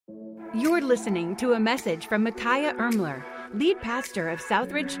You're listening to a message from Micaiah Ermler, lead pastor of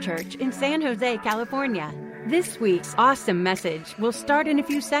Southridge Church in San Jose, California. This week's awesome message will start in a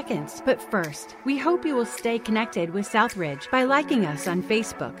few seconds, but first, we hope you will stay connected with Southridge by liking us on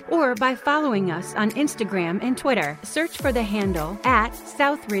Facebook or by following us on Instagram and Twitter. Search for the handle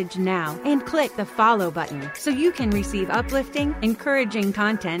 @Southridge Now and click the follow button so you can receive uplifting, encouraging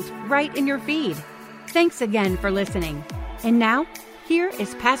content right in your feed. Thanks again for listening. And now, here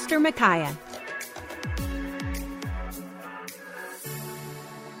is Pastor Micaiah.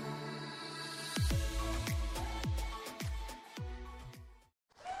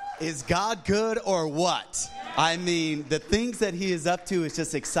 Is God good or what? I mean, the things that he is up to is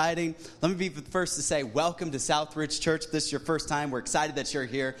just exciting. Let me be the first to say, welcome to Southridge Church. If this is your first time, we're excited that you're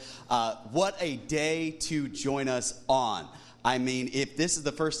here. What a day to join us on. I mean, if this is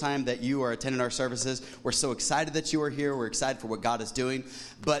the first time that you are attending our services, we're so excited that you are here. We're excited for what God is doing.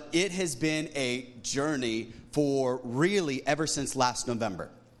 But it has been a journey for really ever since last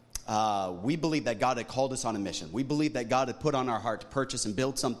November. We believe that God had called us on a mission. We believe that God had put on our heart to purchase and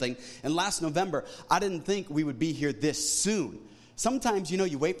build something. And last November, I didn't think we would be here this soon. Sometimes,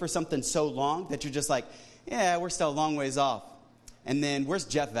 you wait for something so long that you're just like, yeah, we're still a long ways off. And then where's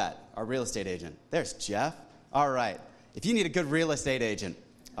Jeff at, our real estate agent? There's Jeff. All right. If you need a good real estate agent,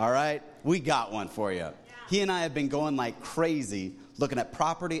 all right, we got one for you. Yeah. He and I have been going like crazy, looking at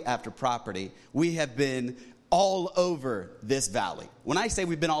property after property. We have been all over this valley. When I say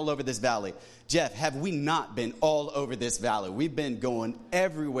we've been all over this valley, Jeff, have we not been all over this valley? We've been going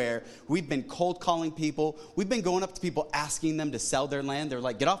everywhere. We've been cold calling people. We've been going up to people asking them to sell their land. They're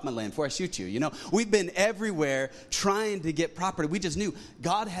like, get off my land before I shoot you. We've been everywhere trying to get property. We just knew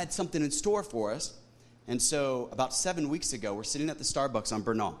God had something in store for us. And so about 7 weeks ago, we're sitting at the Starbucks on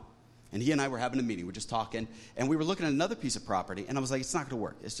Bernal. And he and I were having a meeting. We're just talking. And we were looking at another piece of property. And I was like, it's not going to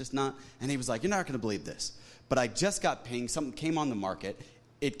work. It's just not. And he was like, you're not going to believe this. But I just got pinged. Something came on the market.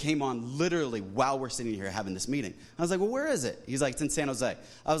 It came on literally while we're sitting here having this meeting. I was like, well, where is it? He's like, it's in San Jose.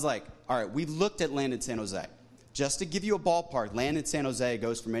 I was like, all right, we looked at land in San Jose. Just to give you a ballpark, land in San Jose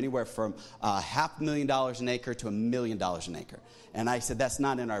goes from anywhere from $500,000 an acre to $1 million an acre. And I said, that's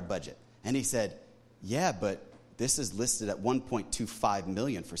not in our budget. And he said, yeah, but this is listed at $1.25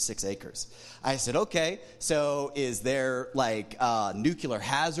 million for 6 acres. I said, okay, so is there like nuclear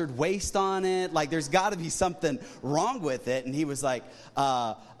hazard waste on it? Like there's got to be something wrong with it. And he was like,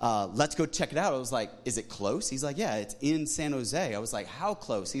 let's go check it out. I was like, is it close? He's like, yeah, it's in San Jose. I was like, how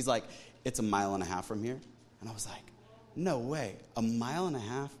close? He's like, it's 1.5 miles from here. And I was like, no way, 1.5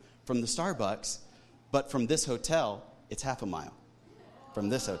 miles from the Starbucks, but from this hotel, it's 0.5 mile from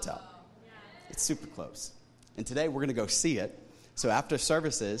this hotel. It's super close. And today we're going to go see it. So after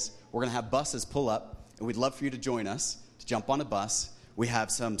services, we're going to have buses pull up, and we'd love for you to join us, to jump on a bus. We have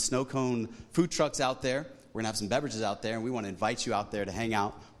some snow cone food trucks out there. We're going to have some beverages out there, and we want to invite you out there to hang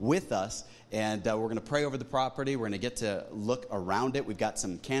out with us. And we're going to pray over the property. We're going to get to look around it. We've got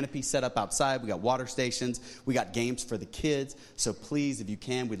some canopy set up outside. We've got water stations. We got games for the kids. So please, if you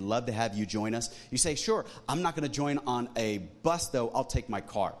can, we'd love to have you join us. You say, sure, I'm not going to join on a bus, though. I'll take my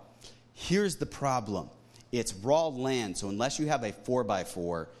car. Here's the problem. It's raw land, so unless you have a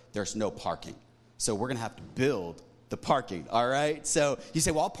 4x4, there's no parking. So we're going to have to build the parking, all right? So you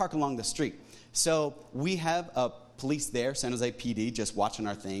say, well, I'll park along the street. So we have a police there, San Jose PD, just watching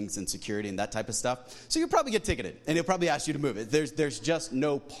our things and security and that type of stuff. So you'll probably get ticketed, and he'll probably ask you to move it. There's just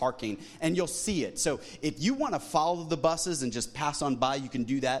no parking, and you'll see it. So if you want to follow the buses and just pass on by, you can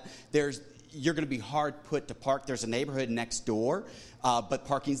do that. You're going to be hard put to park. There's a neighborhood next door, but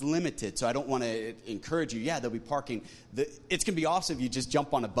parking's limited. So I don't want to encourage you. Yeah, there'll be parking. It's going to be awesome if you just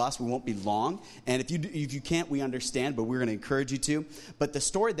jump on a bus. We won't be long. And if you can't, we understand, but we're going to encourage you to. But the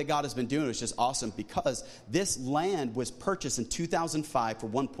story that God has been doing is just awesome because this land was purchased in 2005 for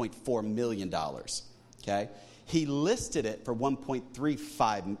 $1.4 million. Okay? He listed it for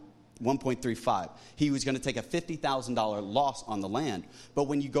 $1.35. He was going to take a $50,000 loss on the land. But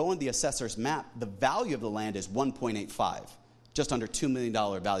when you go on the assessor's map, the value of the land is $1.85, just under $2 million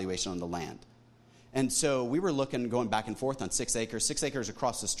valuation on the land. And so we were going back and forth on 6 acres. 6 acres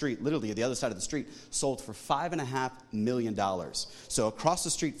across the street, literally the other side of the street, sold for $5.5 million. So across the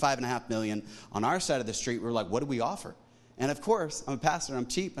street, $5.5 million. On our side of the street, we were like, what do we offer? And of course, I'm a pastor, I'm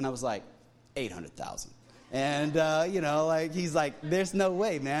cheap, and I was like, $800,000. And, he's like, there's no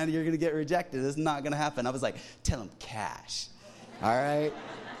way, man. You're going to get rejected. It's not going to happen. I was like, tell him cash. All right?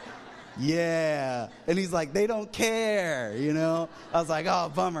 Yeah. And he's like, they don't care, I was like, oh,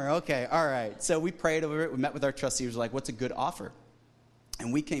 bummer. Okay, all right. So we prayed over it. We met with our trustees. We were like, what's a good offer?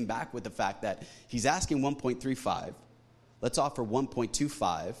 And we came back with the fact that he's asking 1.35. Let's offer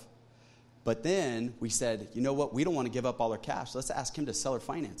 1.25. But then we said, you know what? We don't want to give up all our cash. Let's ask him to seller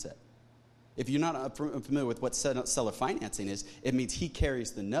finance it. If you're not familiar with what seller financing is, it means he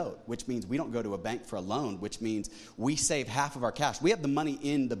carries the note, which means we don't go to a bank for a loan, which means we save half of our cash. We have the money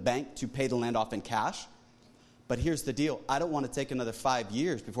in the bank to pay the land off in cash. But here's the deal. I don't want to take another 5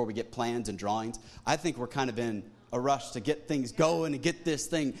 years before we get plans and drawings. I think we're kind of in a rush to get things going and get this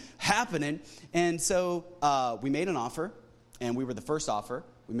thing happening. And so we made an offer, and we were the first offer.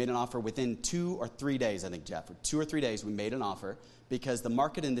 We made an offer within 2 or 3 days, I think, Jeff. For 2 or 3 days, we made an offer because the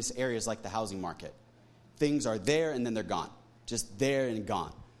market in this area is like the housing market. Things are there, and then they're gone. Just there and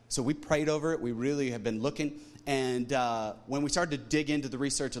gone. So we prayed over it. We really have been looking. And when we started to dig into the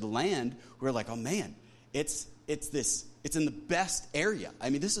research of the land, we were like, oh, man, it's in the best area. I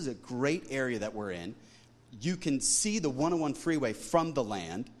mean, this is a great area that we're in. You can see the 101 freeway from the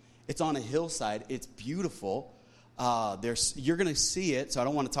land. It's on a hillside. It's beautiful. You're going to see it, so I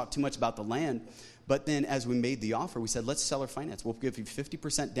don't want to talk too much about the land. But then as we made the offer, we said, let's seller finance. We'll give you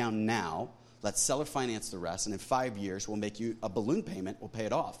 50% down now. Let's seller finance the rest. And in 5 years, we'll make you a balloon payment. We'll pay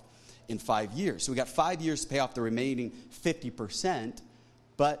it off in 5 years. So we got 5 years to pay off the remaining 50%.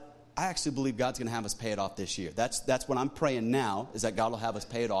 But I actually believe God's going to have us pay it off this year. That's what I'm praying now, is that God will have us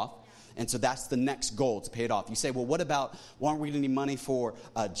pay it off. And so that's the next goal, to pay it off. You say, well, what about, why aren't we going to need money for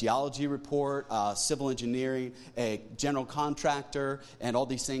a geology report, civil engineering, a general contractor, and all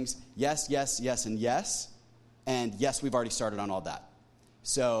these things? Yes, yes, yes, and yes. And yes, we've already started on all that.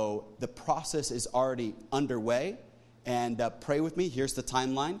 So the process is already underway. And pray with me. Here's the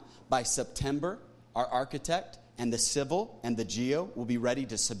timeline. By September, our architect and the civil and the geo will be ready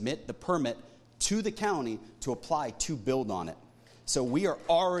to submit the permit to the county to apply to build on it. So we are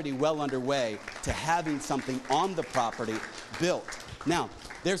already well underway to having something on the property built. Now,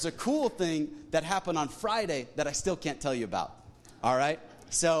 there's a cool thing that happened on Friday that I still can't tell you about. All right?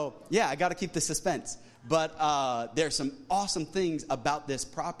 So, yeah, I got to keep the suspense. But there's some awesome things about this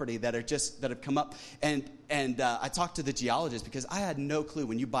property that have come up. And I talked to the geologist because I had no clue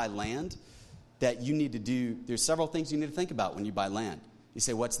when you buy land that you need to do. There's several things you need to think about when you buy land. You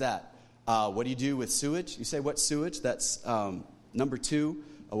say, what's that? What do you do with sewage? You say, what's sewage? That's number 2.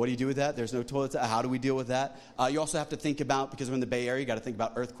 What do you do with that? There's no toilets. How do we deal with that? You also have to think about, because we're in the Bay Area, you got to think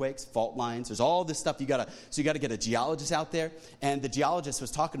about earthquakes, fault lines. There's all this stuff so you got to get a geologist out there. And the geologist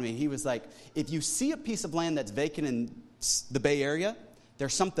was talking to me. He was like, if you see a piece of land that's vacant in the Bay Area,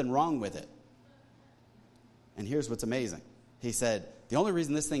 there's something wrong with it. And here's what's amazing. He said, the only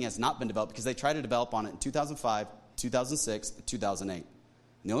reason this thing has not been developed, because they tried to develop on it in 2005, 2006, and 2008.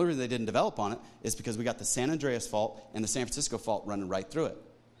 And the only reason they didn't develop on it is because we got the San Andreas Fault and the San Francisco Fault running right through it.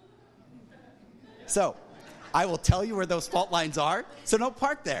 So, I will tell you where those fault lines are, so don't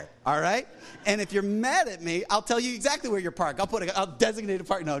park there, all right? And if you're mad at me, I'll tell you exactly where you're parked. I'll designate a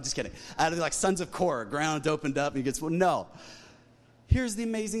park. No, just kidding. I'll be like Sons of Korah, ground opened up, and he gets, well, no. Here's the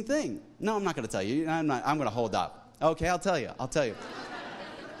amazing thing. No, I'm not going to tell you. I'm going to hold up. Okay, I'll tell you.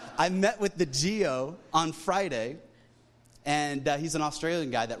 I met with the geo on Friday. And he's an Australian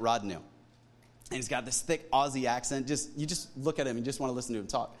guy that Rod knew. And he's got this thick Aussie accent. You just look at him and just want to listen to him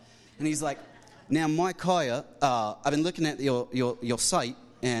talk. And he's like, now, Mike Hire, I've been looking at your site,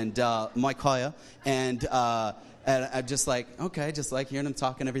 and Mike Hire, and I'm just like, okay, just like hearing him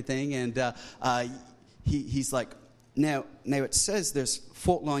talk and everything. And he's like, now it says there's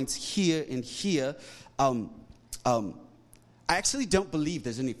fault lines here and here. I actually don't believe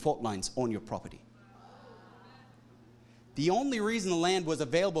there's any fault lines on your property. The only reason the land was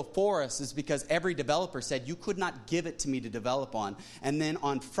available for us is because every developer said, you could not give it to me to develop on. And then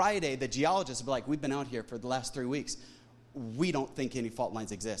on Friday, the geologists were like, we've been out here for the last 3 weeks. We don't think any fault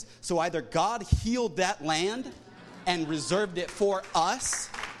lines exist. So either God healed that land and reserved it for us,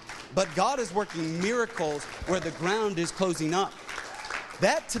 but God is working miracles where the ground is closing up.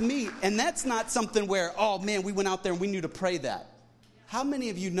 That to me, and that's not something where, oh man, we went out there and we knew to pray that. How many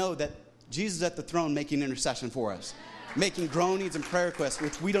of you know that Jesus is at the throne making intercession for us? Making groanings and prayer requests,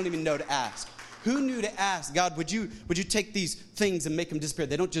 which we don't even know to ask. Who knew to ask, God, would you take these things and make them disappear?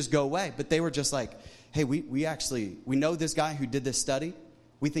 They don't just go away, but they were just like, hey, we know this guy who did this study.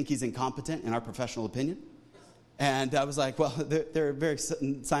 We think he's incompetent in our professional opinion. And I was like, well, they're very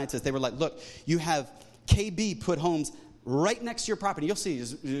scientists. They were like, look, you have KB put homes right next to your property. You'll see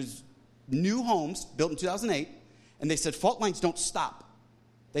there's new homes built in 2008, and they said fault lines don't stop.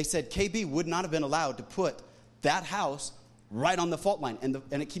 They said KB would not have been allowed to put that house right on the fault line. And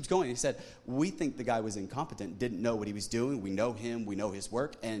it keeps going. He said, we think the guy was incompetent, didn't know what he was doing. We know him. We know his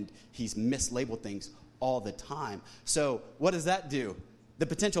work. And he's mislabeled things all the time. So what does that do? The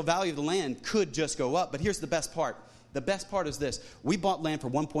potential value of the land could just go up. But here's the best part. The best part is this. We bought land for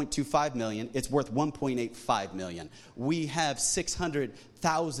 $1.25 million. It's worth $1.85 million. We have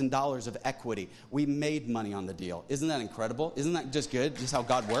 $600,000 of equity. We made money on the deal. Isn't that incredible? Isn't that just good? Just how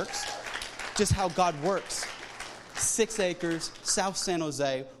God works? Just how God works. 6 acres, South San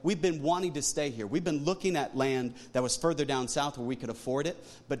Jose. We've been wanting to stay here. We've been looking at land that was further down south where we could afford it.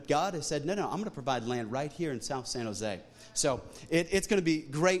 But God has said, no, I'm going to provide land right here in South San Jose. So it's going to be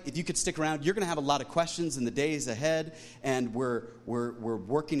great if you could stick around. You're going to have a lot of questions in the days ahead, and we're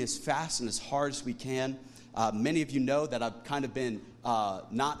working as fast and as hard as we can. Many of you know that I've kind of been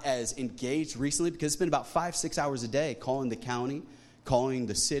not as engaged recently because it's been about 5-6 hours a day calling the county, calling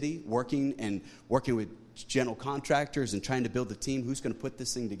the city, working with general contractors and trying to build the team who's going to put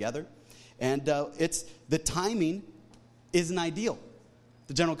this thing together. And the timing isn't ideal.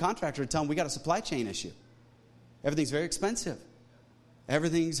 The general contractor would tell them we got a supply chain issue. Everything's very expensive.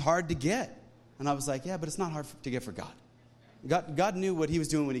 Everything's hard to get. And I was like, yeah, but it's not hard to get for God. God knew what he was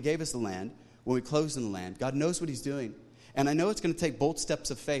doing when he gave us the land, when we closed on the land. God knows what he's doing. And I know it's going to take bold steps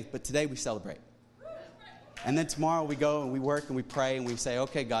of faith, but today we celebrate. And then tomorrow we go and we work and we pray and we say,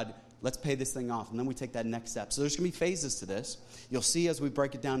 okay, God, let's pay this thing off. And then we take that next step. So there's going to be phases to this. You'll see as we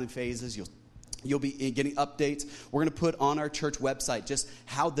break it down in phases, you'll be getting updates. We're going to put on our church website just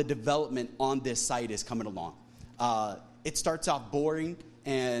how the development on this site is coming along. It starts off boring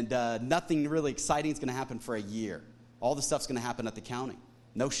and nothing really exciting is going to happen for a year. All the stuff's going to happen at the county.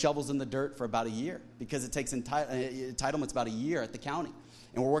 No shovels in the dirt for about a year because it takes entitlements about a year at the county.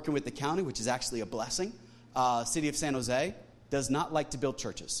 And we're working with the county, which is actually a blessing. City of San Jose does not like to build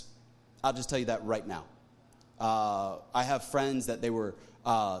churches. I'll just tell you that right now. I have friends that they were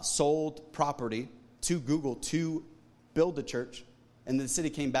sold property to Google to build a church. And the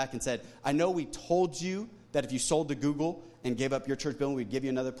city came back and said, I know we told you that if you sold to Google and gave up your church building, we'd give you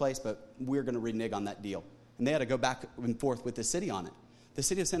another place, but we're going to renege on that deal. And they had to go back and forth with the city on it. The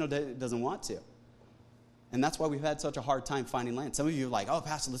city of San Jose doesn't want to. And that's why we've had such a hard time finding land. Some of you are like, oh,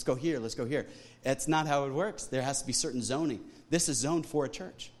 Pastor, let's go here, let's go here. It's not how it works. There has to be certain zoning. This is zoned for a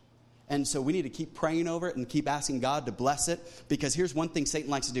church. And so we need to keep praying over it and keep asking God to bless it. Because here's one thing Satan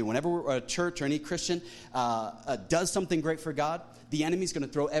likes to do. Whenever a church or any Christian does something great for God, the enemy's going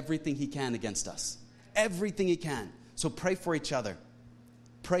to throw everything he can against us. Everything he can. So pray for each other.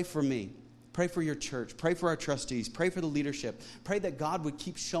 Pray for me. Pray for your church. Pray for our trustees. Pray for the leadership. Pray that God would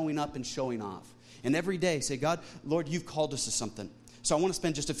keep showing up and showing off. And every day say, God, Lord, you've called us to something. So I want to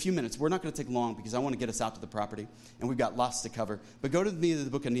spend just a few minutes. We're not going to take long because I want to get us out to the property. And we've got lots to cover. But go to me to the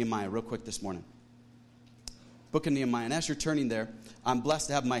book of Nehemiah real quick this morning. Book of Nehemiah. And as you're turning there, I'm blessed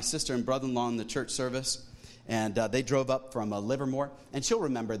to have my sister and brother-in-law in the church service. And they drove up from Livermore. And she'll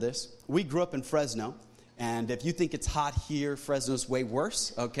remember this. We grew up in Fresno. And if you think it's hot here, Fresno's way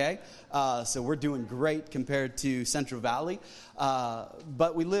worse, okay? So we're doing great compared to Central Valley.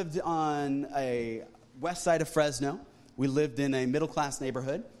 But we lived on a west side of Fresno. We lived in a middle-class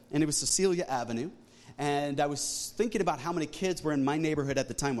neighborhood. And it was Cecilia Avenue. And I was thinking about how many kids were in my neighborhood at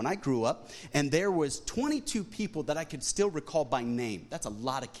the time when I grew up. And there was 22 people that I could still recall by name. That's a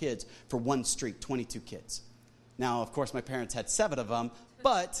lot of kids for one street, 22 kids. Now, of course, my parents had 7 of them,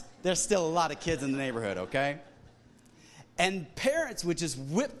 but there's still a lot of kids in the neighborhood, okay? And parents would just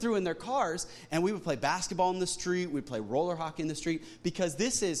whip through in their cars, and we would play basketball in the street, we'd play roller hockey in the street, because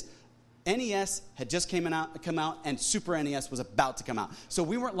this is, NES had just come out, and Super NES was about to come out. So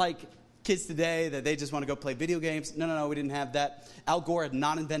we weren't like kids today that they just want to go play video games. No, we didn't have that. Al Gore had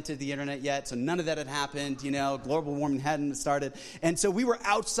not invented the internet yet, so none of that had happened. Global warming hadn't started. And so we were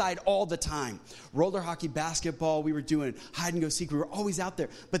outside all the time. Roller hockey, basketball, we were doing hide and go seek. We were always out there.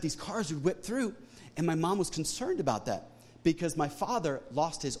 But these cars would whip through, and my mom was concerned about that because my father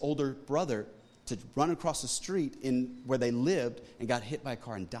lost his older brother to run across the street in where they lived and got hit by a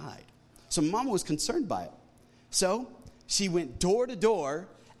car and died. So mom was concerned by it. So she went door to door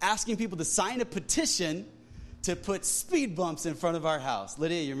asking people to sign a petition to put speed bumps in front of our house.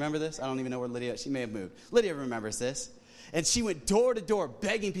 Lydia, you remember this? I don't even know where Lydia is. She may have moved. Lydia remembers this. And she went door to door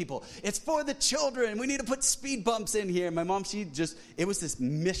begging people, it's for the children. We need to put speed bumps in here. My mom, it was this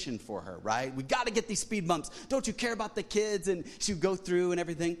mission for her, right? We got to get these speed bumps. Don't you care about the kids? And she would go through and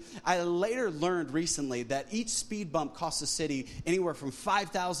everything. I later learned recently that each speed bump costs the city anywhere from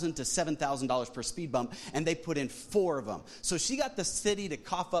 $5,000 to $7,000 per speed bump, and they put in 4 of them. So she got the city to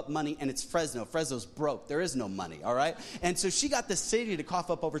cough up money, and it's Fresno. Fresno's broke. There is no money, all right? And so she got the city to cough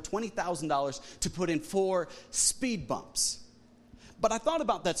up over $20,000 to put in 4 speed bumps. But I thought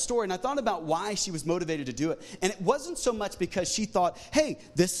about that story, and I thought about why she was motivated to do it. And it wasn't so much because she thought, hey,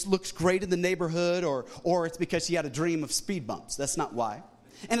 this looks great in the neighborhood, or it's because she had a dream of speed bumps. That's not why.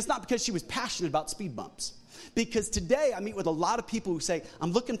 And it's not because she was passionate about speed bumps. Because today I meet with a lot of people who say,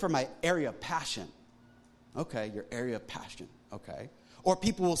 I'm looking for my area of passion. Okay, your area of passion. Okay. Or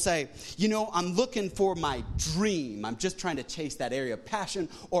people will say, I'm looking for my dream. I'm just trying to chase that area of passion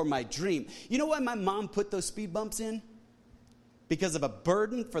or my dream. You know why my mom put those speed bumps in? Because of a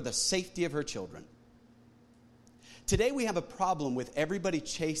burden for the safety of her children. Today we have a problem with everybody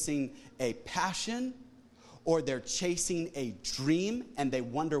chasing a passion or they're chasing a dream and they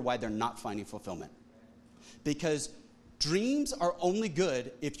wonder why they're not finding fulfillment. Because dreams are only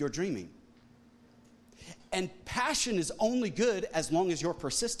good if you're dreaming. And passion is only good as long as you're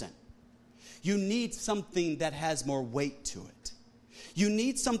persistent. You need something that has more weight to it. You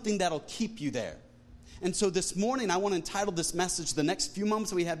need something that'll keep you there. And so this morning, I want to entitle this message, the next few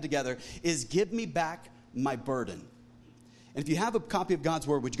moments we have together, is Give Me Back My Burden. And if you have a copy of God's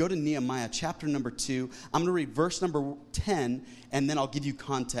Word, would you go to Nehemiah chapter number 2? I'm going to read verse number 10, and then I'll give you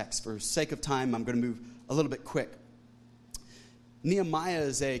context. For sake of time, I'm going to move a little bit quick. Nehemiah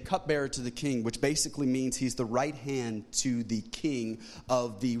is a cupbearer to the king, which basically means he's the right hand to the king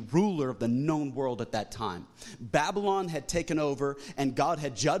of the ruler of the known world at that time. Babylon had taken over, and God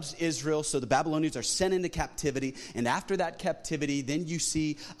had judged Israel, so the Babylonians are sent into captivity. And after that captivity, then you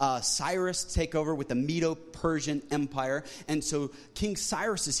see Cyrus take over with the Medo-Persian Empire. And so King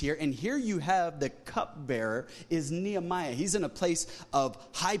Cyrus is here, and here you have the cupbearer is Nehemiah. He's in a place of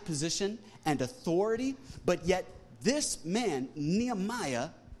high position and authority, but yet this man, Nehemiah,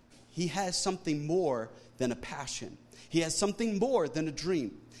 he has something more than a passion. He has something more than a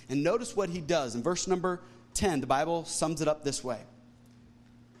dream. And notice what he does. In verse number 10, the Bible sums it up this way.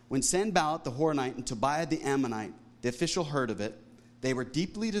 When Sanballat the Horonite and Tobiah the Ammonite, the official, heard of it, they were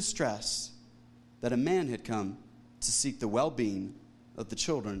deeply distressed that a man had come to seek the well-being of the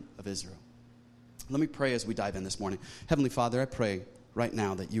children of Israel. Let me pray as we dive in this morning. Heavenly Father, I pray right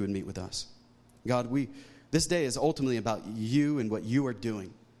now that you would meet with us. God, this day is ultimately about you and what you are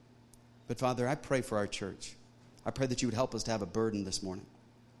doing. But Father, I pray for our church. I pray that you would help us to have a burden this morning.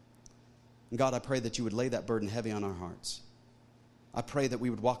 And God, I pray that you would lay that burden heavy on our hearts. I pray that we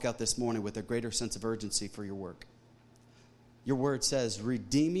would walk out this morning with a greater sense of urgency for your work. Your word says,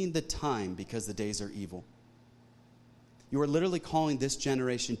 redeeming the time because the days are evil. You are literally calling this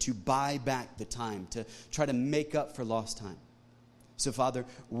generation to buy back the time, to try to make up for lost time. So, Father,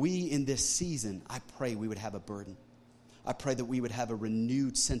 we in this season, I pray we would have a burden. I pray that we would have a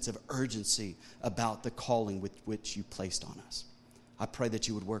renewed sense of urgency about the calling with which you placed on us. I pray that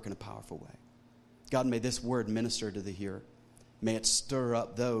you would work in a powerful way. God, may this word minister to the hearer. May it stir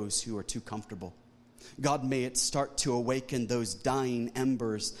up those who are too comfortable. God, may it start to awaken those dying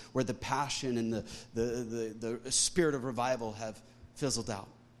embers where the passion and the spirit of revival have fizzled out.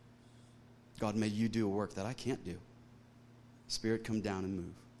 God, may you do a work that I can't do. Spirit, come down and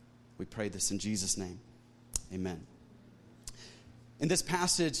move. We pray this in Jesus' name. Amen. In this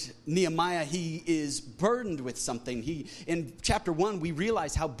passage, Nehemiah, he is burdened with something. In chapter 1, we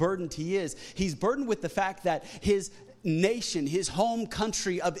realize how burdened he is. He's burdened with the fact that his nation, his home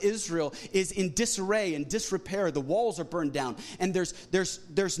country of Israel, is in disarray and disrepair. The walls are burned down, and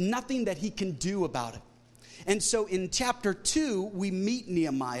there's nothing that he can do about it. And so in chapter 2, we meet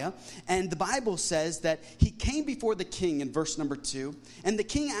Nehemiah, and the Bible says that he came before the king in verse number 2, and the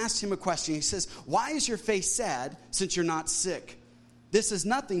king asked him a question. He says, "Why is your face sad since you're not sick? This is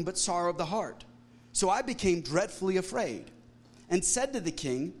nothing but sorrow of the heart." So I became dreadfully afraid and said to the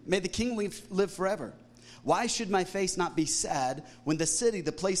king, "May the king live forever. Why should my face not be sad when the city,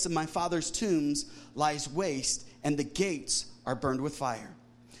 the place of my father's tombs, lies waste and the gates are burned with fire?"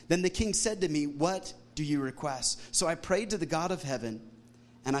 Then the king said to me, "What do you request?" So I prayed to the God of heaven,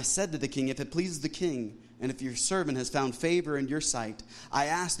 and I said to the king, "If it pleases the king, and if your servant has found favor in your sight, I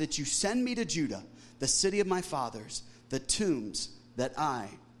ask that you send me to Judah, the city of my fathers, the tombs, that I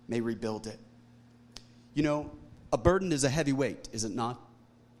may rebuild it." You know, a burden is a heavy weight, is it not?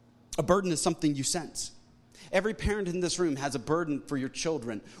 A burden is something you sense. Every parent in this room has a burden for your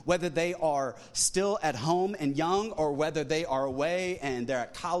children, whether they are still at home and young, or whether they are away and they're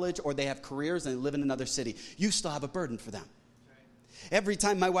at college, or they have careers and they live in another city. You still have a burden for them. Every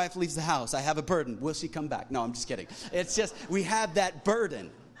time my wife leaves the house, I have a burden. Will she come back? No, I'm just kidding. It's just, we have that burden.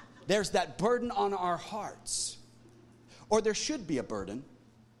 There's that burden on our hearts. Or there should be a burden.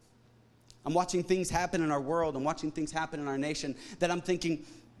 I'm watching things happen in our world. I'm watching things happen in our nation that I'm thinking,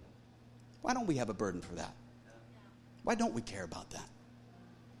 why don't we have a burden for that? Why don't we care about that?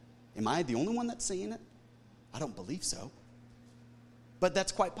 Am I the only one that's seeing it? I don't believe so. But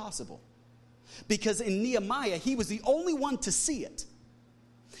that's quite possible. Because in Nehemiah, he was the only one to see it.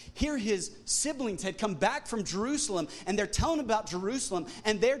 here his siblings had come back from Jerusalem, and they're telling him about Jerusalem,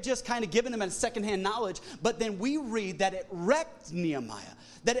 and they're just kind of giving him a secondhand knowledge. But then we read that it wrecked Nehemiah,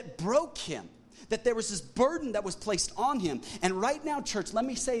 that it broke him, that there was this burden that was placed on him. And right now, church, let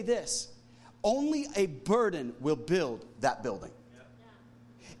me say this. Only a burden will build that building.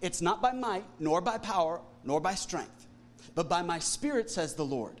 It's not by might, nor by power, nor by strength, but by my Spirit, says the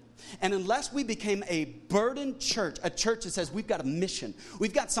Lord. And unless we became a burdened church, a church that says we've got a mission,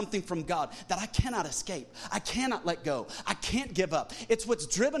 we've got something from God that I cannot escape, I cannot let go, I can't give up. It's what's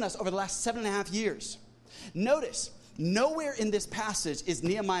driven us over the last 7.5 years. Notice, nowhere in this passage is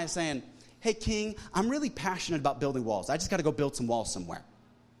Nehemiah saying, hey, king, I'm really passionate about building walls. I just got to go build some walls somewhere.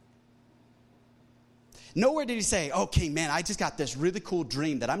 Nowhere did he say, oh, king, man, I just got this really cool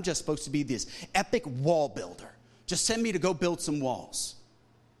dream that I'm just supposed to be this epic wall builder. Just send me to go build some walls.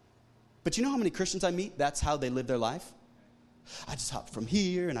 But you know how many Christians I meet, that's how they live their life? I just hop from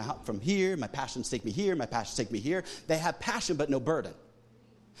here and I hop from here. My passions take me here. My passions take me here. They have passion but no burden.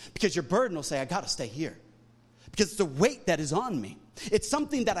 Because your burden will say, I got to stay here. Because it's the weight that is on me. It's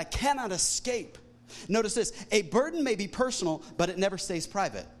something that I cannot escape. Notice this. A burden may be personal, but it never stays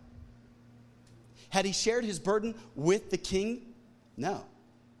private. Had he shared his burden with the king? No.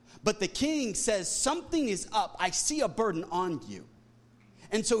 But the king says, something is up. I see a burden on you.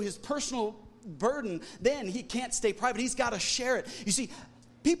 And so his personal burden, then he can't stay private. He's got to share it. You see,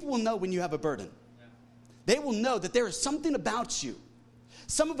 people will know when you have a burden. They will know that there is something about you.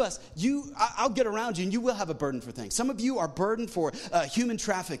 Some of us, I'll get around you and you will have a burden for things. Some of you are burdened for human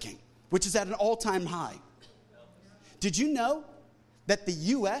trafficking, which is at an all-time high. Did you know that the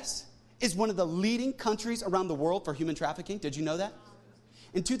U.S. is one of the leading countries around the world for human trafficking? Did you know that?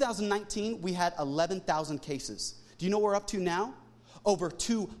 In 2019, we had 11,000 cases. Do you know what we're up to now? Over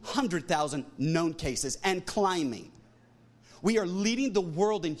 200,000 known cases and climbing. We are leading the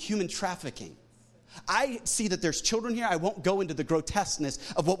world in human trafficking. I see that there's children here. I won't go into the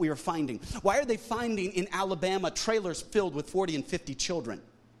grotesqueness of what we are finding. Why are they finding in Alabama trailers filled with 40 and 50 children?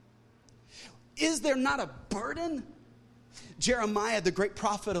 Is there not a burden? Jeremiah, the great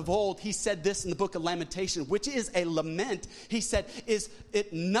prophet of old, he said this in the book of Lamentation, which is a lament. He said, is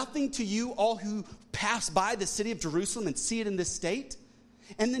it nothing to you, all who pass by the city of Jerusalem and see it in this state?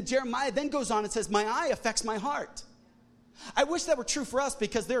 And then Jeremiah then goes on and says, my eye affects my heart. I wish that were true for us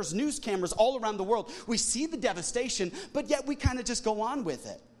because there's news cameras all around the world. We see the devastation, but yet we kind of just go on with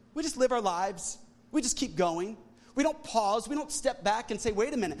it. We just live our lives. We just keep going. We don't pause. We don't step back and say,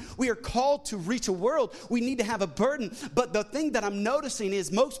 wait a minute. We are called to reach a world. We need to have a burden. But the thing that I'm noticing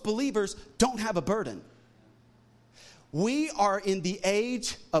is most believers don't have a burden. We are in the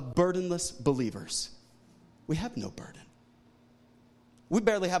age of burdenless believers. We have no burden. We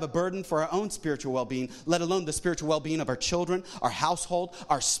barely have a burden for our own spiritual well-being, let alone the spiritual well-being of our children, our household,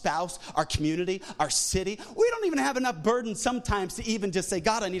 our spouse, our community, our city. We don't even have enough burden sometimes to even just say,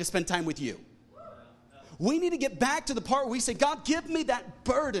 God, I need to spend time with you. We need to get back to the part where we say, God, give me that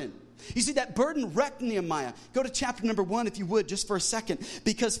burden. You see, that burden wrecked Nehemiah. Go to chapter number 1, if you would, just for a second.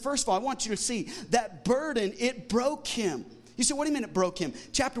 Because first of all, I want you to see that burden, it broke him. You say, what do you mean it broke him?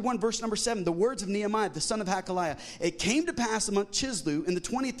 Chapter 1, verse number 7, the words of Nehemiah, the son of Hakaliah. It came to pass among Chislu in the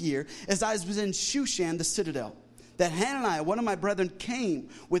 20th year, as I was in Shushan, the citadel, that Hananiah, one of my brethren, came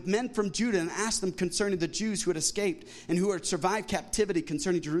with men from Judah and asked them concerning the Jews who had escaped and who had survived captivity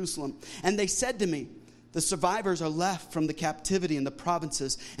concerning Jerusalem. And they said to me, the survivors are left from the captivity in the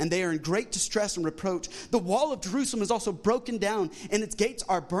provinces, and they are in great distress and reproach. The wall of Jerusalem is also broken down, and its gates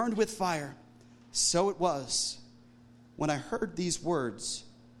are burned with fire. So it was, when I heard these words,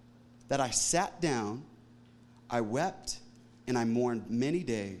 that I sat down, I wept, and I mourned many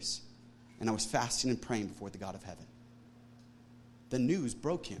days, and I was fasting and praying before the God of heaven. The news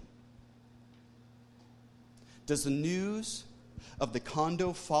broke him. Does the news of the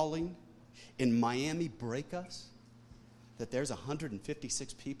condo falling in Miami break us? That there's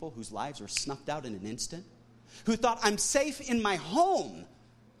 156 people whose lives were snuffed out in an instant? Who thought, I'm safe in my home.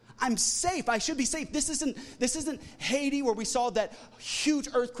 I'm safe. I should be safe. This isn't Haiti, where we saw that huge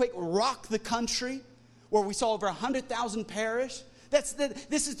earthquake rock the country, where we saw over 100,000 perish.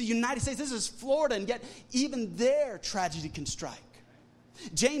 This is the United States. This is Florida, and yet even there tragedy can strike.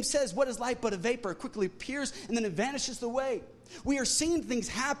 James says, what is light but a vapor? It quickly appears and then it vanishes away. We are seeing things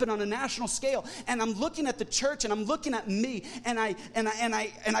happen on a national scale, and I'm looking at the church and I'm looking at me, and I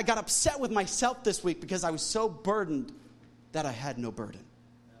got upset with myself this week because I was so burdened that I had no burden.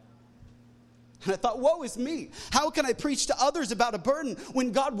 And I thought, woe is me. How can I preach to others about a burden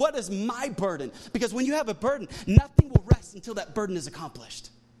when, God, what is my burden? Because when you have a burden, nothing will rest until that burden is accomplished.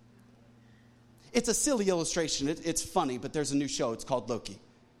 It's a silly illustration. It's funny, but there's a new show. It's called Loki.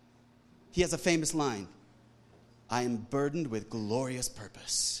 he has a famous line, I am burdened with glorious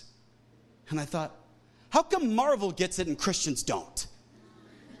purpose. And I thought, how come Marvel gets it and Christians don't?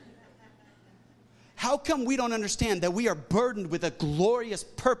 How come we don't understand that we are burdened with a glorious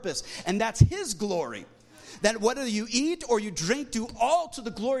purpose, and that's his glory? That whether you eat or you drink, do all to the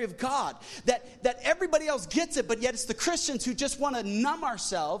glory of God. That everybody else gets it, but yet it's the Christians who just want to numb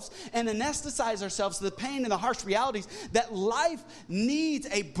ourselves and anesthetize ourselves to the pain and the harsh realities that life needs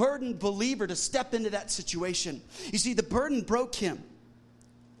a burdened believer to step into that situation. You see, the burden broke him.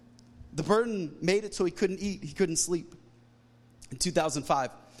 The burden made it so he couldn't eat, he couldn't sleep. In 2005,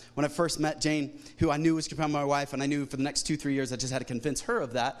 when I first met Jane, who I knew was going to become my wife, and I knew for the next 2-3 years I just had to convince her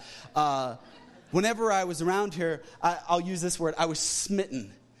of that, whenever I was around her, I'll use this word, I was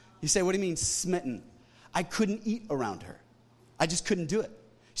smitten. You say, what do you mean smitten? I couldn't eat around her. I just couldn't do it.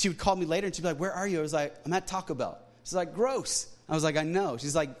 She would call me later and she'd be like, where are you? I was like, I'm at Taco Bell. She's like, gross. I was like, I know.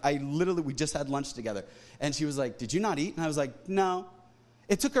 She's like, we just had lunch together. And she was like, did you not eat? And I was like, no.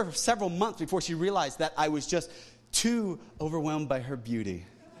 It took her several months before she realized that I was just too overwhelmed by her beauty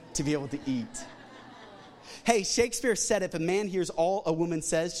to be able to eat. Hey, Shakespeare said, if a man hears all a woman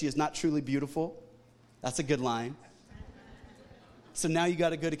says, she is not truly beautiful. That's a good line. So now you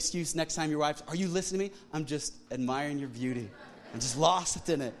got a good excuse next time your wife's, are you listening to me? I'm just admiring your beauty. I'm just lost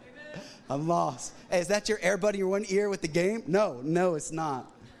in it. I'm lost. Hey, is that your earbud in your one ear with the game? No, it's not.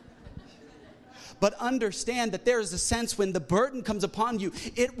 But understand that there is a sense when the burden comes upon you,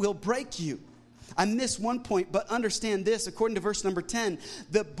 it will break you. I missed one point, but understand this. According to verse number 10,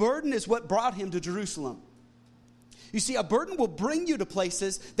 the burden is what brought him to Jerusalem. You see, a burden will bring you to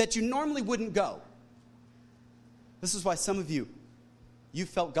places that you normally wouldn't go. This is why some of you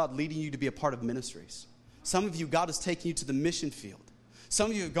felt God leading you to be a part of ministries. Some of you, God is taking you to the mission field. Some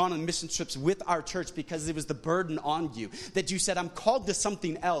of you have gone on mission trips with our church because it was the burden on you. That you said, I'm called to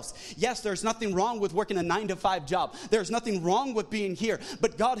something else. Yes, there's nothing wrong with working a 9-to-5 job. There's nothing wrong with being here.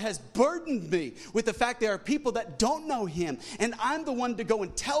 But God has burdened me with the fact there are people that don't know him. And I'm the one to go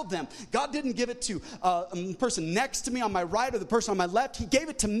and tell them. God didn't give it to a person next to me on my right or the person on my left. He gave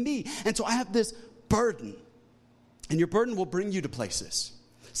it to me. And so I have this burden. And your burden will bring you to places.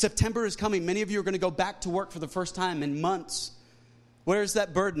 September is coming. Many of you are going to go back to work for the first time in months. Where is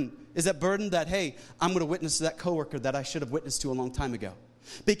that burden? Is that burden that, hey, I'm going to witness to that coworker that I should have witnessed to a long time ago?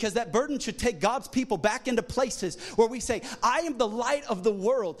 Because that burden should take God's people back into places where we say, I am the light of the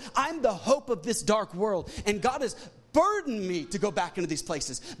world. I'm the hope of this dark world. And God has burdened me to go back into these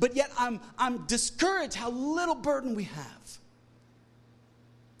places. But yet I'm discouraged how little burden we have.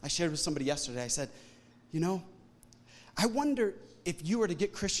 I shared with somebody yesterday. I said, I wonder if you were to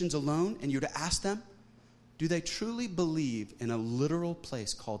get Christians alone and you were to ask them, do they truly believe in a literal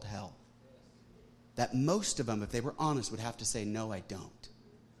place called hell? That most of them, if they were honest, would have to say, no, I don't.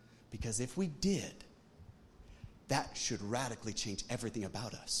 Because if we did, that should radically change everything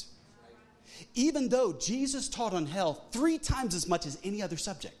about us. Even though Jesus taught on hell 3 times as much as any other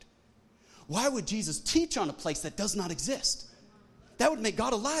subject, why would Jesus teach on a place that does not exist? That would make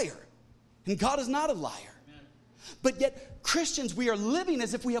God a liar. And God is not a liar. But yet, Christians, we are living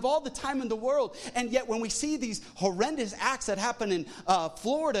as if we have all the time in the world. And yet, when we see these horrendous acts that happen in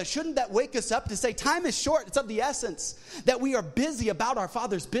Florida, shouldn't that wake us up to say, time is short, it's of the essence. That we are busy about our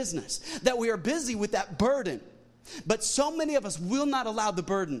Father's business. That we are busy with that burden. But so many of us will not allow the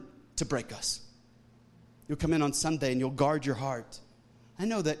burden to break us. You'll come in on Sunday and you'll guard your heart. I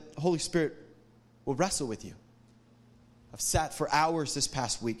know that the Holy Spirit will wrestle with you. I've sat for hours this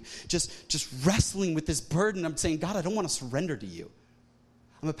past week just wrestling with this burden. I'm saying, God, I don't want to surrender to you.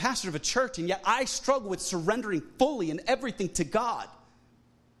 I'm a pastor of a church, and yet I struggle with surrendering fully and everything to God.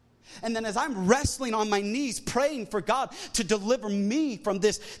 And then as I'm wrestling on my knees, praying for God to deliver me from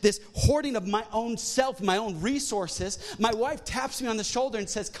this hoarding of my own self, my own resources, my wife taps me on the shoulder and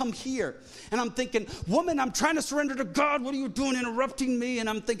says, come here. And I'm thinking, woman, I'm trying to surrender to God. What are you doing interrupting me? And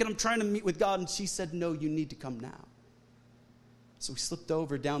I'm thinking, I'm trying to meet with God. And she said, no, you need to come now. So we slipped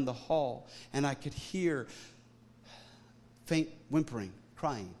over down the hall, and I could hear faint whimpering,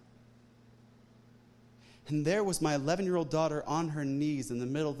 crying. And there was my 11-year-old daughter on her knees in the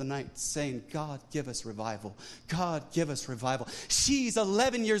middle of the night saying, God, give us revival. God, give us revival. She's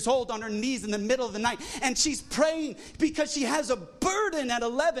 11 years old on her knees in the middle of the night, and she's praying because she has a burden at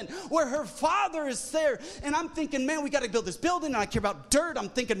 11 where her father is there. And I'm thinking, man, we got to build this building, and I care about dirt. I'm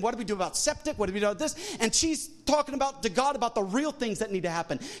thinking, what do we do about septic? What do we do about this? And she's talking to God about the real things that need to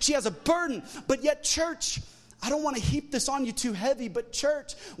happen. She has a burden, but yet, church, I don't want to heap this on you too heavy, but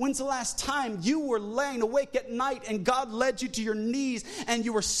church, when's the last time you were laying awake at night and God led you to your knees and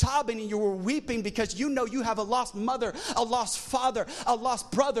you were sobbing and you were weeping because you know you have a lost mother, a lost father, a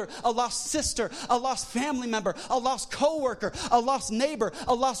lost brother, a lost sister, a lost family member, a lost coworker, a lost neighbor,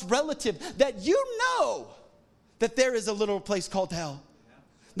 a lost relative, that you know that there is a little place called hell.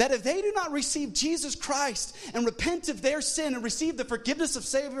 That if they do not receive Jesus Christ and repent of their sin and receive the forgiveness of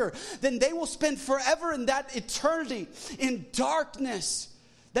Savior, then they will spend forever in that eternity in darkness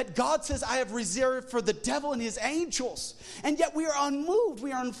that God says I have reserved for the devil and his angels. And yet we are unmoved,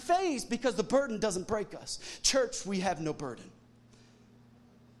 we are unfazed because the burden doesn't break us. Church, we have no burden.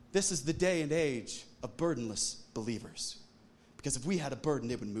 This is the day and age of burdenless believers. Because if we had a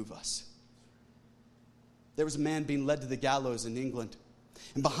burden, it would move us. There was a man being led to the gallows in England.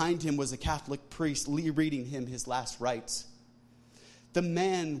 And behind him was a Catholic priest reading him his last rites. The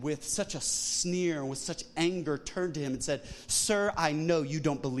man, with such a sneer, with such anger, turned to him and said, "Sir, I know you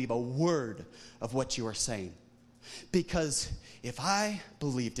don't believe a word of what you are saying. Because if I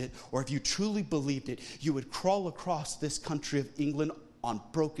believed it, or if you truly believed it, you would crawl across this country of England on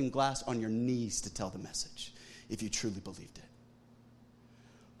broken glass on your knees to tell the message, if you truly believed it."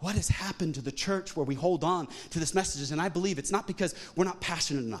 What has happened to the church where we hold on to this message? And I believe it's not because we're not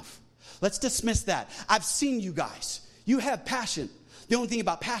passionate enough. Let's dismiss that. I've seen you guys. You have passion. The only thing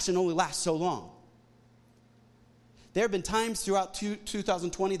about passion only lasts so long. There have been times throughout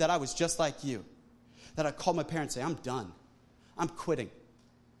 2020 that I was just like you. That I called my parents and say, "I'm done. I'm quitting."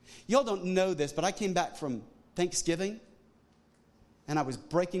 Y'all don't know this, but I came back from Thanksgiving. And I was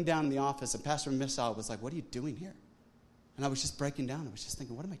breaking down in the office. And Pastor Missile was like, "What are you doing here?" And I was just breaking down. I was just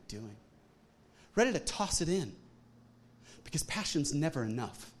thinking, what am I doing? Ready to toss it in. Because passion's never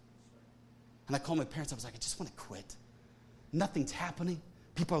enough. And I called my parents. I was like, I just want to quit. Nothing's happening.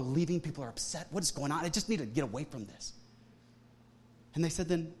 People are leaving. People are upset. What is going on? I just need to get away from this. And they said,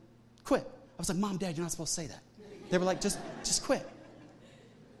 then quit. I was like, Mom, Dad, you're not supposed to say that. They were like, just quit.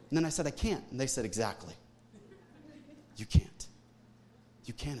 And then I said, I can't. And they said, exactly. You can't.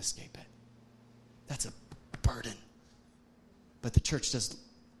 You can't escape it. That's a burden. But the church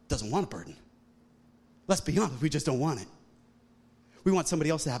doesn't want a burden. Let's be honest, we just don't want it. We want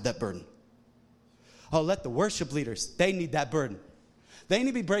somebody else to have that burden. Oh, let the worship leaders, they need that burden. They need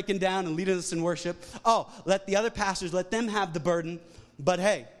to be breaking down and leading us in worship. Oh, let the other pastors, let them have the burden. But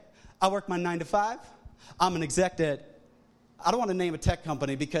hey, I work my 9 to 5. I'm an exec at, I don't want to name a tech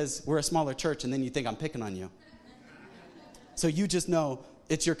company because we're a smaller church and then you think I'm picking on you. So you just know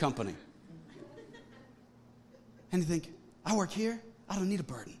it's your company. And you think, I work here. I don't need a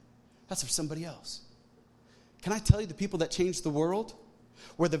burden. That's for somebody else. Can I tell you the people that changed the world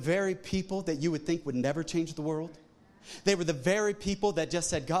were the very people that you would think would never change the world? They were the very people that just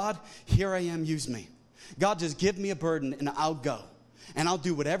said, God, here I am, use me. God, just give me a burden and I'll go. And I'll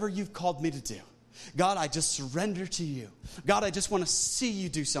do whatever you've called me to do. God, I just surrender to you. God, I just want to see you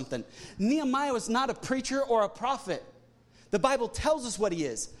do something. Nehemiah was not a preacher or a prophet. The Bible tells us what he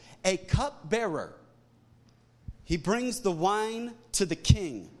is, a cupbearer. He brings the wine to the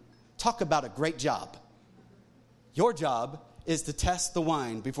king. Talk about a great job. Your job is to test the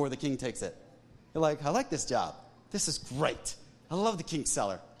wine before the king takes it. You're like, I like this job. This is great. I love the king's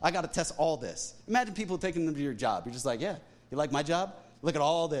cellar. I got to test all this. Imagine people taking them to your job. You're just like, yeah, you like my job? Look at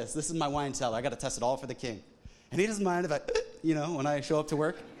all this. This is my wine cellar. I got to test it all for the king. And he doesn't mind if I, when I show up to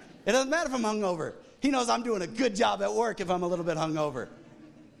work. It doesn't matter if I'm hungover. He knows I'm doing a good job at work if I'm a little bit hungover.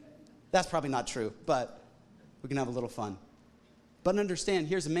 That's probably not true, but we can have a little fun. But understand,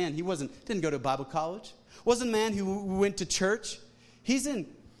 here's a man, didn't go to Bible college. Wasn't a man who went to church. He's in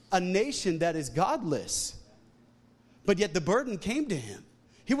a nation that is godless. But yet the burden came to him.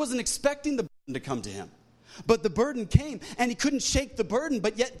 He wasn't expecting the burden to come to him. But the burden came, and he couldn't shake the burden.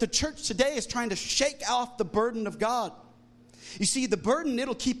 But yet the church today is trying to shake off the burden of God. You see, the burden,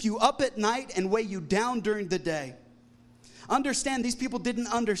 it'll keep you up at night and weigh you down during the day. Understand, these people didn't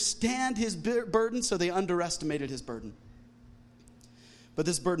understand his burden, so they underestimated his burden. But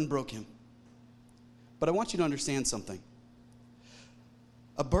this burden broke him. But I want you to understand something.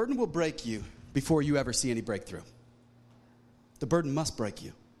 A burden will break you before you ever see any breakthrough. The burden must break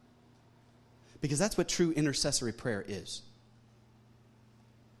you. Because that's what true intercessory prayer is.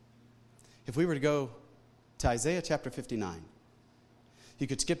 If we were to go to Isaiah chapter 59, you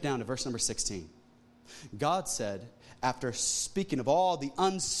could skip down to verse number 16. God said, after speaking of all the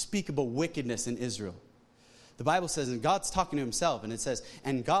unspeakable wickedness in Israel, the Bible says, and God's talking to himself, and it says,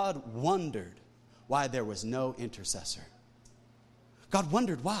 and God wondered why there was no intercessor. God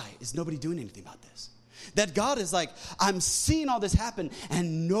wondered, why is nobody doing anything about this? That God is like, I'm seeing all this happen,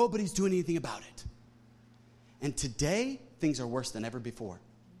 and nobody's doing anything about it. And today, things are worse than ever before.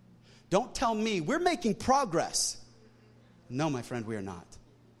 Don't tell me we're making progress. No, my friend, we are not.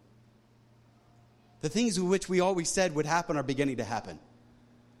 The things which we always said would happen are beginning to happen.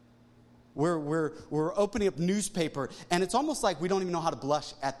 We're opening up newspaper, and it's almost like we don't even know how to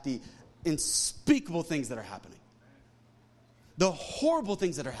blush at the unspeakable things that are happening. The horrible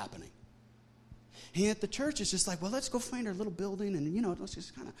things that are happening. And at the church, it's just like, well, let's go find our little building and, let's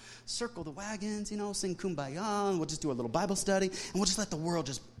just kind of circle the wagons, sing Kumbaya, and we'll just do a little Bible study, and we'll just let the world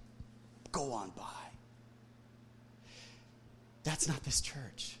just go on by. That's not this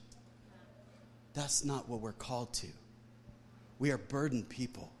church. That's not what we're called to. We are burdened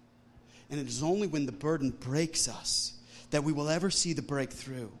people. And it is only when the burden breaks us that we will ever see the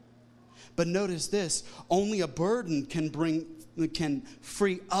breakthrough. But notice this, only a burden can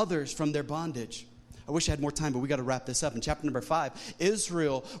free others from their bondage. I wish I had more time, but we got to wrap this up. In chapter number 5,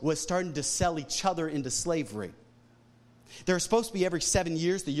 Israel was starting to sell each other into slavery. There was supposed to be every 7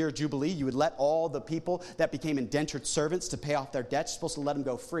 years, the year of Jubilee, you would let all the people that became indentured servants to pay off their debts, you're supposed to let them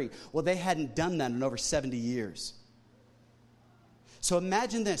go free. Well, they hadn't done that in over 70 years. So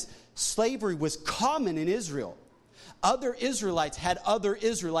imagine this. Slavery was common in Israel. Other Israelites had other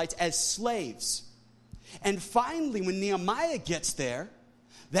Israelites as slaves. And finally, when Nehemiah gets there,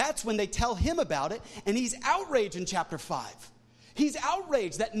 that's when they tell him about it, and he's outraged in chapter 5. He's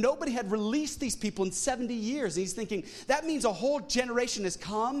outraged that nobody had released these people in 70 years. And he's thinking, that means a whole generation has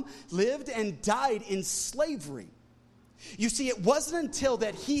come, lived, and died in slavery. You see, it wasn't until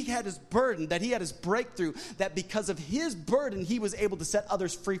that he had his burden, that he had his breakthrough, that because of his burden, he was able to set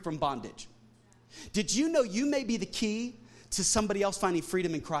others free from bondage. Did you know you may be the key to somebody else finding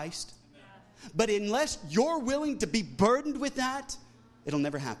freedom in Christ? But unless you're willing to be burdened with that, it'll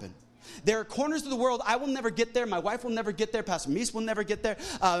never happen. There are corners of the world I will never get there. My wife will never get there. Pastor Mies will never get there.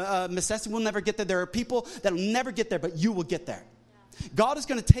 Miss Essie will never get there. There are people that will never get there, but you will get there. God is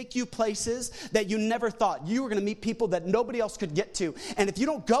going to take you places that you never thought. You are going to meet people that nobody else could get to. And if you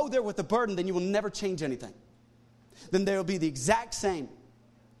don't go there with a burden, then you will never change anything. Then they will be the exact same.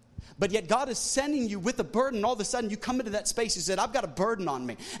 But yet God is sending you with a burden. All of a sudden you come into that space. You said, I've got a burden on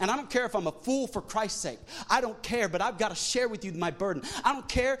me. And I don't care if I'm a fool for Christ's sake. I don't care, but I've got to share with you my burden. I don't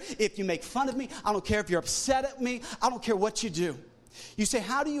care if you make fun of me. I don't care if you're upset at me. I don't care what you do. You say,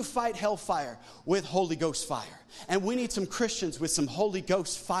 how do you fight hellfire? With Holy Ghost fire. And we need some Christians with some Holy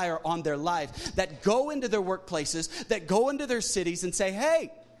Ghost fire on their life that go into their workplaces, that go into their cities and say,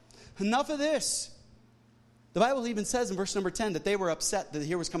 hey, enough of this. The Bible even says in verse number 10 that they were upset that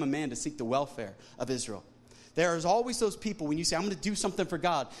here was come a man to seek the welfare of Israel. There is always those people, when you say, I'm going to do something for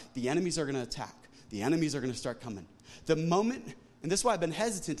God, the enemies are going to attack. The enemies are going to start coming. The moment, and this is why I've been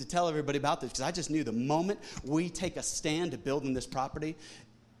hesitant to tell everybody about this, because I just knew the moment we take a stand to building this property,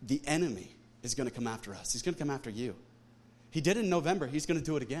 the enemy is going to come after us. He's going to come after you. He did it in November. He's going to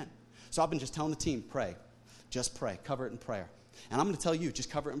do it again. So I've been just telling the team, pray. Just pray. Cover it in prayer. And I'm going to tell you, just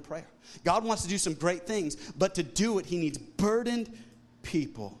cover it in prayer. God wants to do some great things, but to do it, he needs burdened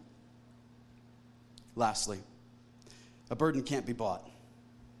people. Lastly, a burden can't be bought.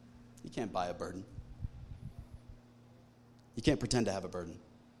 You can't buy a burden. You can't pretend to have a burden.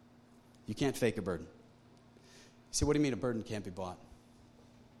 You can't fake a burden. You say, what do you mean a burden can't be bought?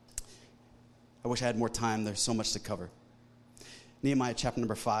 I wish I had more time. There's so much to cover. Nehemiah chapter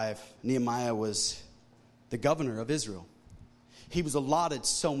number 5. Nehemiah was the governor of Israel. He was allotted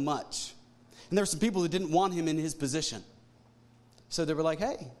so much. And there were some people who didn't want him in his position. So they were like,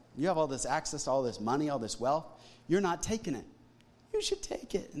 hey, you have all this access to all this money, all this wealth. You're not taking it. You should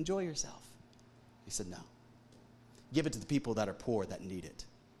take it. Enjoy yourself. He said, no. Give it to the people that are poor, that need it.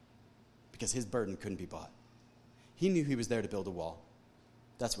 Because his burden couldn't be bought. He knew he was there to build a wall.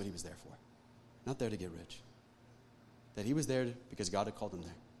 That's what he was there for. Not there to get rich. That he was there because God had called him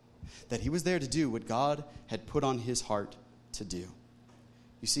there. That he was there to do what God had put on his heart to do.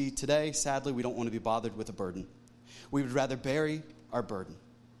 You see, today, sadly, we don't want to be bothered with a burden. We would rather bury our burden.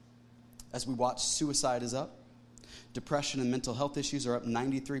 As we watch, suicide is up. Depression and mental health issues are up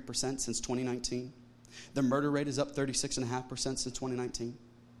 93% since 2019. The murder rate is up 36.5% since 2019.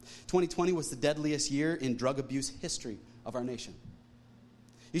 2020 was the deadliest year in drug abuse history of our nation.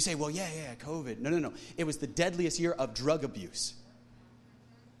 You say, well, yeah, COVID. No. It was the deadliest year of drug abuse.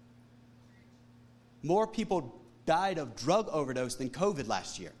 More people died of drug overdose than COVID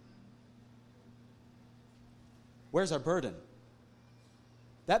last year. Where's our burden?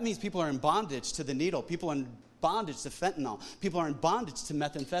 That means people are in bondage to the needle. People are in bondage to fentanyl. People are in bondage to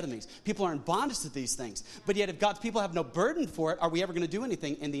methamphetamines. People are in bondage to these things. But yet if God's people have no burden for it, are we ever going to do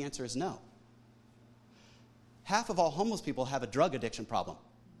anything? And the answer is no. Half of all homeless people have a drug addiction problem.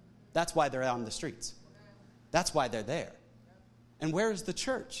 That's why they're out on the streets. That's why they're there. And where is the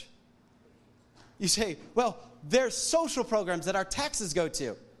church? You say, well, there's social programs that our taxes go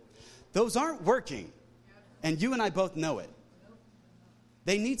to. Those aren't working. And you and I both know it.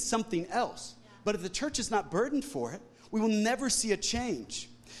 They need something else. But if the church is not burdened for it, we will never see a change.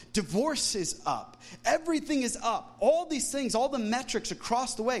 Divorce is up. Everything is up. All these things, all the metrics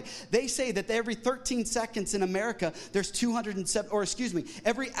across the way. They say that every 13 seconds in America, there's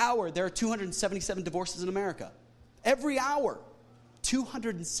every hour there are 277 divorces in America. Every hour.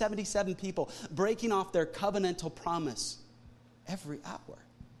 277 people breaking off their covenantal promise. Every hour.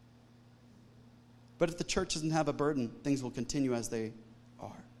 But if the church doesn't have a burden, things will continue as they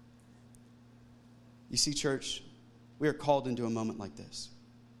are. You see, church, we are called into a moment like this,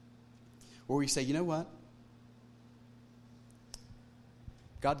 where we say, you know what?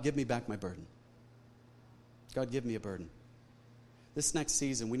 God, give me back my burden. God, give me a burden. This next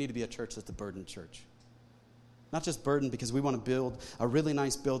season, we need to be a church that's a burdened church. Not just burdened because we want to build a really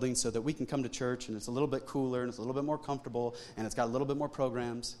nice building so that we can come to church and it's a little bit cooler and it's a little bit more comfortable and it's got a little bit more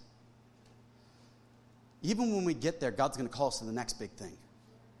programs. Even when we get there, God's going to call us to the next big thing.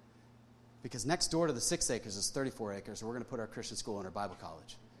 Because next door to the 6 acres is 34 acres, and we're going to put our Christian school and our Bible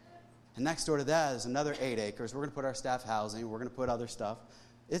college. And next door to that is another 8 acres. We're going to put our staff housing. We're going to put other stuff.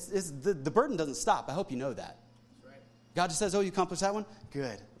 The burden doesn't stop. I hope you know that. Right. God just says, oh, you accomplished that one?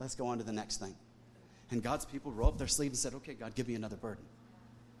 Good. Let's go on to the next thing. And God's people roll up their sleeves and said, okay, God, give me another burden.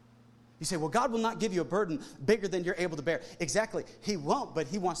 You say, well, God will not give you a burden bigger than you're able to bear. Exactly. He won't, but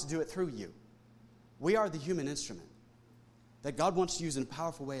he wants to do it through you. We are the human instrument that God wants to use in a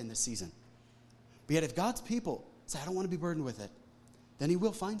powerful way in this season. But yet if God's people say, I don't want to be burdened with it, then he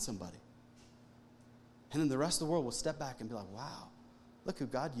will find somebody. And then the rest of the world will step back and be like, wow, look who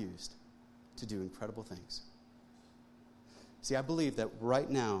God used to do incredible things. See, I believe that right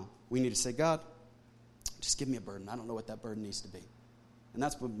now we need to say, God, just give me a burden. I don't know what that burden needs to be. And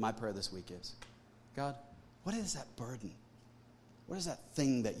that's what my prayer this week is. God, what is that burden? What is that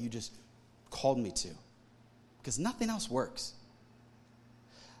thing that you just called me to? Because nothing else works.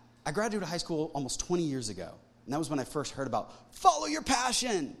 I graduated high school almost 20 years ago. And that was when I first heard about follow your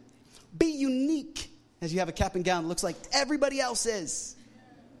passion. Be unique. As you have a cap and gown that looks like everybody else is.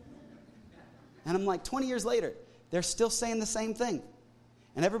 And I'm like, 20 years later, they're still saying the same thing.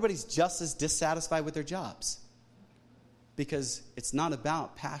 And everybody's just as dissatisfied with their jobs. Because it's not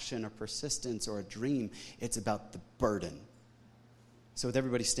about passion or persistence or a dream. It's about the burden. So with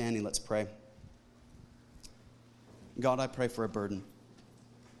everybody standing, let's pray. God, I pray for a burden.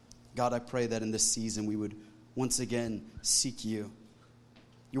 God, I pray that in this season we would once again seek you.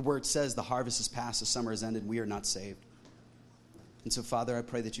 Your word says the harvest is past, the summer is ended, we are not saved. And so, Father, I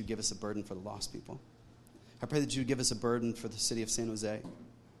pray that you give us a burden for the lost people. I pray that you give us a burden for the city of San Jose.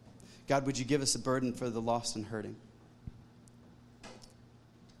 God, would you give us a burden for the lost and hurting?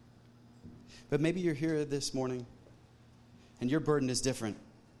 But maybe you're here this morning and your burden is different.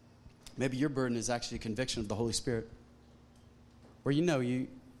 Maybe your burden is actually a conviction of the Holy Spirit. Where you know you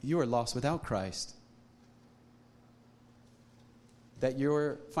are lost without Christ. That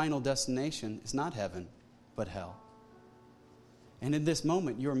your final destination is not heaven, but hell. And in this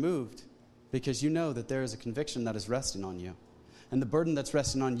moment, you're moved because you know that there is a conviction that is resting on you. And the burden that's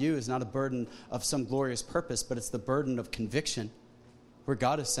resting on you is not a burden of some glorious purpose, but it's the burden of conviction where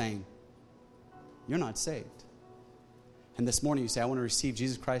God is saying, you're not saved. And this morning you say, I want to receive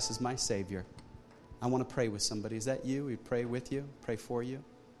Jesus Christ as my Savior. I want to pray with somebody. Is that you? We pray with you, pray for you.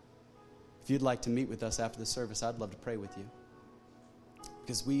 If you'd like to meet with us after the service, I'd love to pray with you.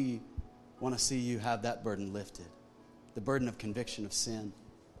 Because we want to see you have that burden lifted. The burden of conviction of sin,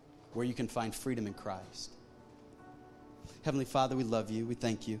 where you can find freedom in Christ. Heavenly Father, we love you. We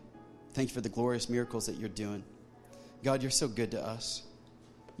thank you. Thank you for the glorious miracles that you're doing. God, you're so good to us.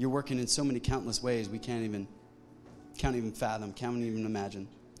 You're working in so many countless ways we can't even fathom, can't even imagine.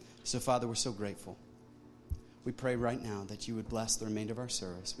 So, Father, we're so grateful. We pray right now that you would bless the remainder of our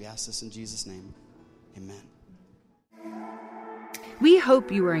service. We ask this in Jesus' name. Amen. We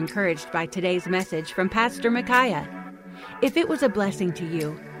hope you were encouraged by today's message from Pastor Micaiah. If it was a blessing to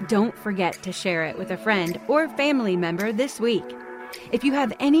you, don't forget to share it with a friend or family member this week. If you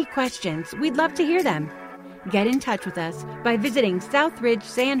have any questions, we'd love to hear them. Get in touch with us by visiting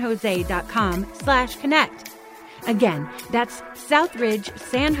southridgesanjose.com/connect. Again, that's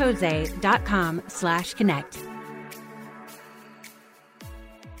southridgesanjose.com/connect.